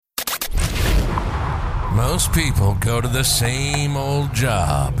Most people go to the same old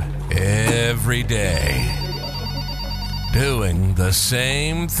job every day, doing the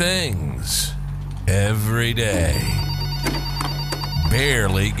same things every day,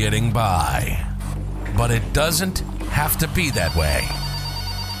 barely getting by. But it doesn't have to be that way.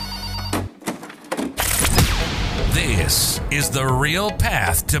 This is the real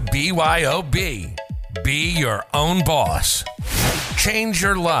path to BYOB. Be your own boss. Change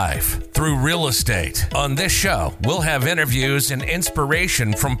your life through real estate. On this show, we'll have interviews and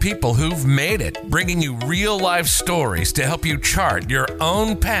inspiration from people who've made it, bringing you real-life stories to help you chart your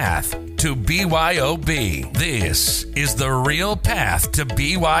own path to BYOB. This is the real path to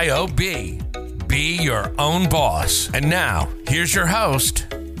BYOB. Be your own boss. And now, here's your host,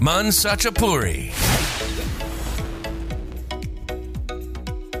 Manasa Chepuri.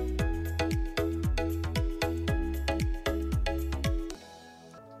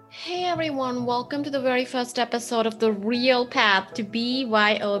 Everyone, welcome to the very first episode of The Real Path to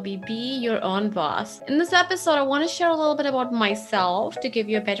BYOB, Be Your Own Boss. In this episode, I want to share a little bit about myself to give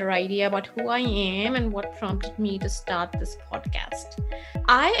you a better idea about who I am and what prompted me to start this podcast.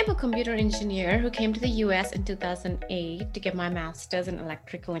 I am a computer engineer who came to the US in 2008 to get my master's in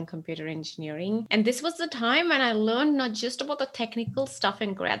electrical and computer engineering. And this was the time when I learned not just about the technical stuff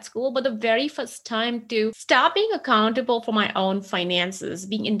in grad school, but the very first time to start being accountable for my own finances,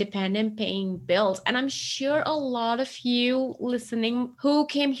 being independent, paying bills. And I'm sure a lot of you listening who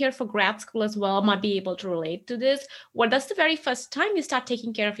came here for grad school as well might be able to relate to this. Well, that's the very first time you start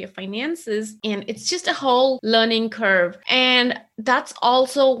taking care of your finances. And it's just a whole learning curve. And that's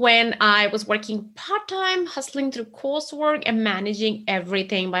also when I was working part-time, hustling through coursework and managing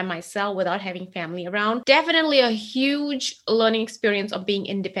everything by myself without having family around. Definitely a huge learning experience of being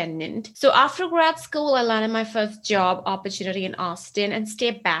independent. So after grad school, I landed my first job opportunity in Austin and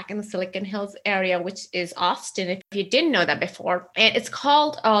stayed back in the Silicon Hills area, which is Austin, if you didn't know that before. And it's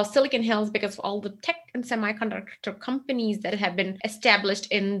called Silicon Hills because of all the tech and semiconductor companies that have been established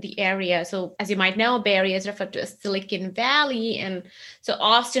in the area. So as you might know, Bay Area is referred to as Silicon Valley. And so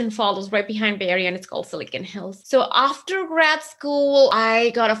Austin follows right behind Bay Area and it's called Silicon Hills. So after grad school,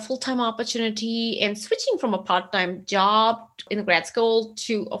 I got a full-time opportunity, and switching from a part-time job in grad school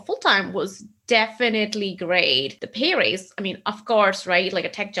to a full-time was definitely great. The pay raise, of course, right? Like a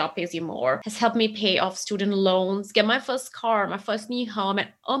tech job pays you more, has helped me pay off student loans, get my first car, my first new home. And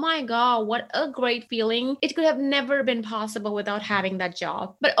oh my God, what a great feeling. It could have never been possible without having that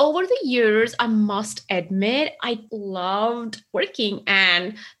job. But over the years, I must admit, I loved working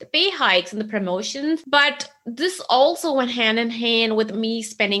and the pay hikes and the promotions. But this also went hand in hand with me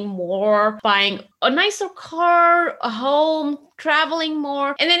spending more, buying a nicer car, a home, traveling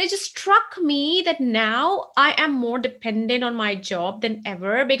more. And then it just struck me that now I am more dependent on my job than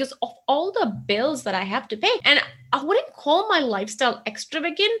ever because of all the bills that I have to pay. And I wouldn't call my lifestyle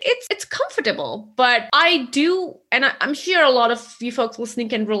extravagant. It's comfortable, but I do, and I'm sure a lot of you folks listening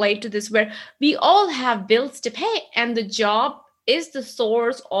can relate to this, where we all have bills to pay, and the job is the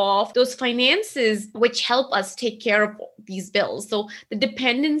source of those finances which help us take care of these bills. So the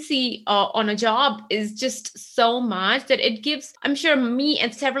dependency on a job is just so much that it gives, I'm sure, me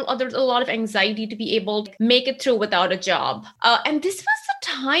and several others a lot of anxiety to be able to make it through without a job. And this was the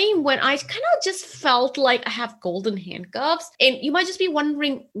time when I kind of just felt like I have golden handcuffs. And you might just be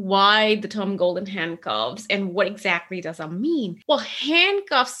wondering why the term golden handcuffs and what exactly does that mean? Well,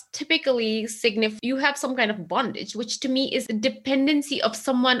 handcuffs typically signify you have some kind of bondage, which to me is a dependency of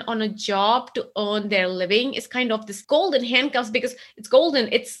someone on a job to earn their living. Is kind of this golden handcuffs because it's golden.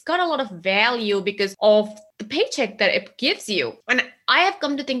 It's got a lot of value because of the paycheck that it gives you. And I have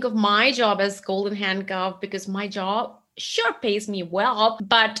come to think of my job as golden handcuff because my job sure pays me well,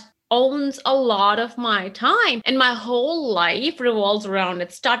 but owns a lot of my time, and my whole life revolves around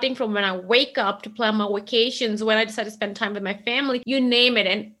it, starting from when I wake up to plan my vacations, when I decide to spend time with my family, you name it,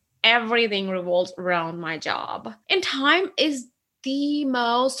 and everything revolves around my job. And time is the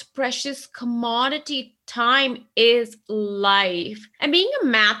most precious commodity. Time is life. And being a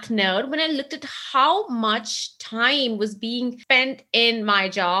math nerd, when I looked at how much time was being spent in my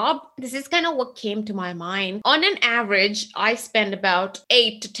job, this is kind of what came to my mind. On an average, I spend about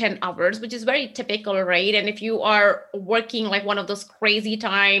 8 to 10 hours, which is very typical, right? And if you are working like one of those crazy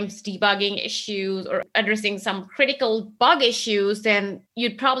times, debugging issues or addressing some critical bug issues, then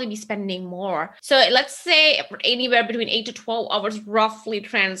you'd probably be spending more. So let's say anywhere between 8 to 12 hours roughly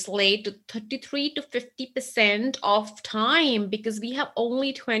translate to 33 to 50% of time, because we have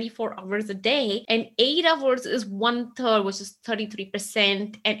only 24 hours a day, and 8 hours is 1/3, which is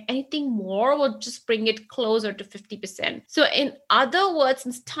 33%. And anything more will just bring it closer to 50%. So in other words,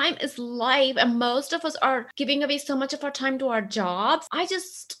 since time is life and most of us are giving away so much of our time to our jobs, I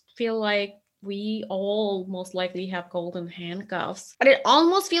just feel like we all most likely have golden handcuffs. But it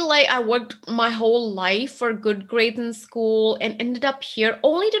almost feel like I worked my whole life for good grades in school and ended up here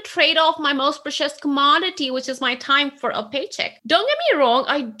only to trade off my most precious commodity, which is my time, for a paycheck. Don't get me wrong,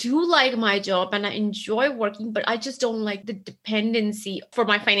 I do like my job and I enjoy working, but I just don't like the dependency for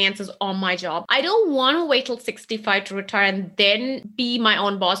my finances on my job. I don't want to wait till 65 to retire and then be my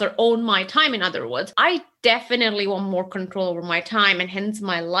own boss or own my time, in other words. I definitely want more control over my time and hence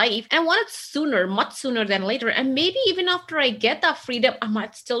my life. And I want it sooner, much sooner than later. And maybe even after I get that freedom, I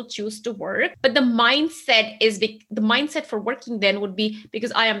might still choose to work. But the mindset for working then would be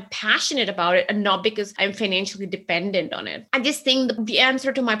because I am passionate about it and not because I'm financially dependent on it. I just think the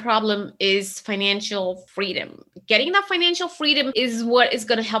answer to my problem is financial freedom. Getting that financial freedom is what is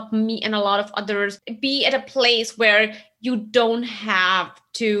going to help me and a lot of others be at a place where you don't have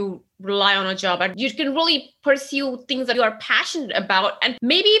to rely on a job and you can really pursue things that you are passionate about. And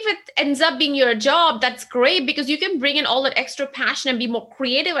maybe if it ends up being your job, that's great, because you can bring in all that extra passion and be more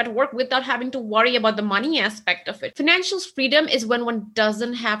creative at work without having to worry about the money aspect of it. Financial freedom is when one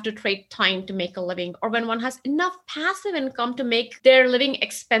doesn't have to trade time to make a living, or when one has enough passive income to make their living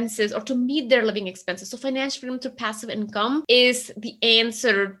expenses or to meet their living expenses. So financial freedom through passive income is the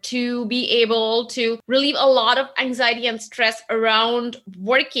answer to be able to relieve a lot of anxiety and stress around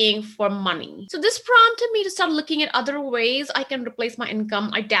working for money. So this prompted me to start looking at other ways I can replace my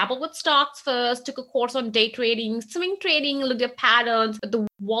income. I dabbled with stocks first, took a course on day trading, swing trading, looked at patterns, but the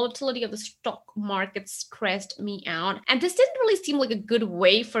volatility of the stock market stressed me out. And this didn't really seem like a good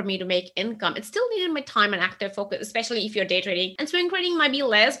way for me to make income. It still needed my time and active focus, especially if you're day trading. And swing trading might be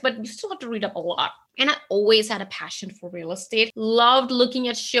less, but you still have to read up a lot. And I always had a passion for real estate. Loved looking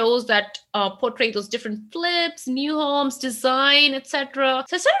at shows that portray those different flips, new homes, design, etc.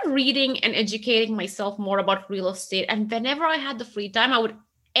 So I started reading and educating myself more about real estate. And whenever I had the free time, I would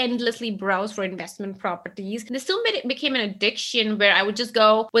endlessly browse for investment properties. And it still became an addiction where I would just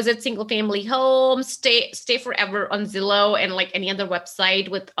go visit single family homes, stay forever on Zillow and like any other website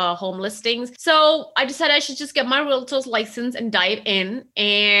with home listings. So I decided I should just get my realtor's license and dive in.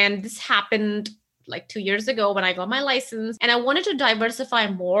 And this happened like 2 years ago when I got my license, and I wanted to diversify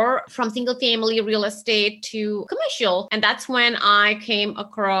more from single family real estate to commercial. And that's when I came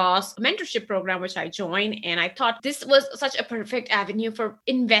across a mentorship program, which I joined. And I thought this was such a perfect avenue for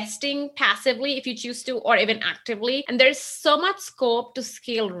investing passively if you choose to, or even actively. And there's so much scope to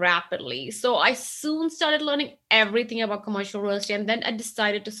scale rapidly. So I soon started learning everything about commercial real estate. And then I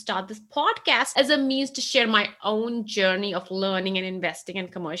decided to start this podcast as a means to share my own journey of learning and investing in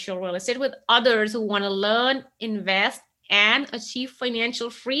commercial real estate with others who want to learn, invest, and achieve financial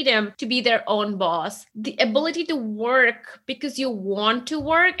freedom to be their own boss. The ability to work because you want to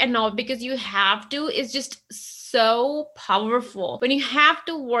work and not because you have to is just so powerful. When you have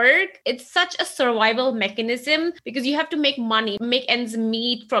to work, it's such a survival mechanism because you have to make money, make ends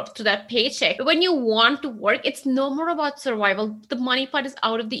meet to that paycheck. But when you want to work, it's no more about survival. The money part is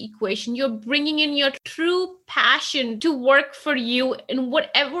out of the equation. You're bringing in your true passion to work for you in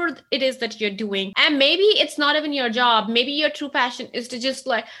whatever it is that you're doing. And maybe it's not even your job. Maybe your true passion is to just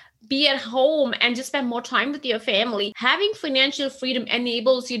like be at home and just spend more time with your family. Having financial freedom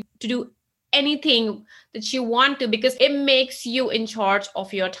enables you to do anything that you want to because it makes you in charge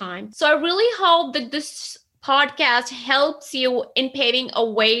of your time. So I really hope that this podcast helps you in paving a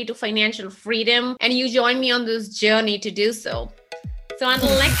way to financial freedom and you join me on this journey to do so. So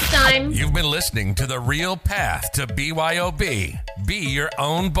until next time. You've been listening to The Real Path to BYOB. Be your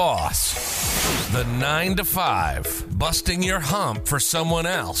own boss. The 9 to 5. Busting your hump for someone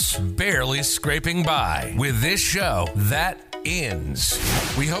else. Barely scraping by. With this show, that ends.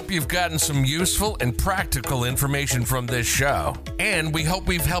 We hope you've gotten some useful and practical information from this show. And we hope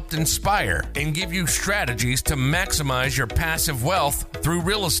we've helped inspire and give you strategies to maximize your passive wealth through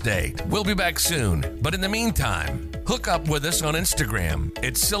real estate. We'll be back soon. But in the meantime, hook up with us on Instagram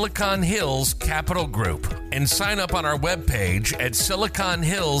at Silicon Hills Capital Group and sign up on our webpage at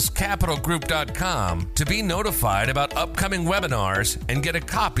siliconhillscapitalgroup.com to be notified about upcoming webinars and get a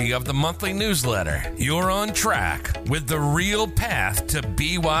copy of the monthly newsletter. You're on track with the real path to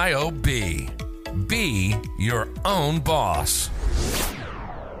BYOB. Be your own boss.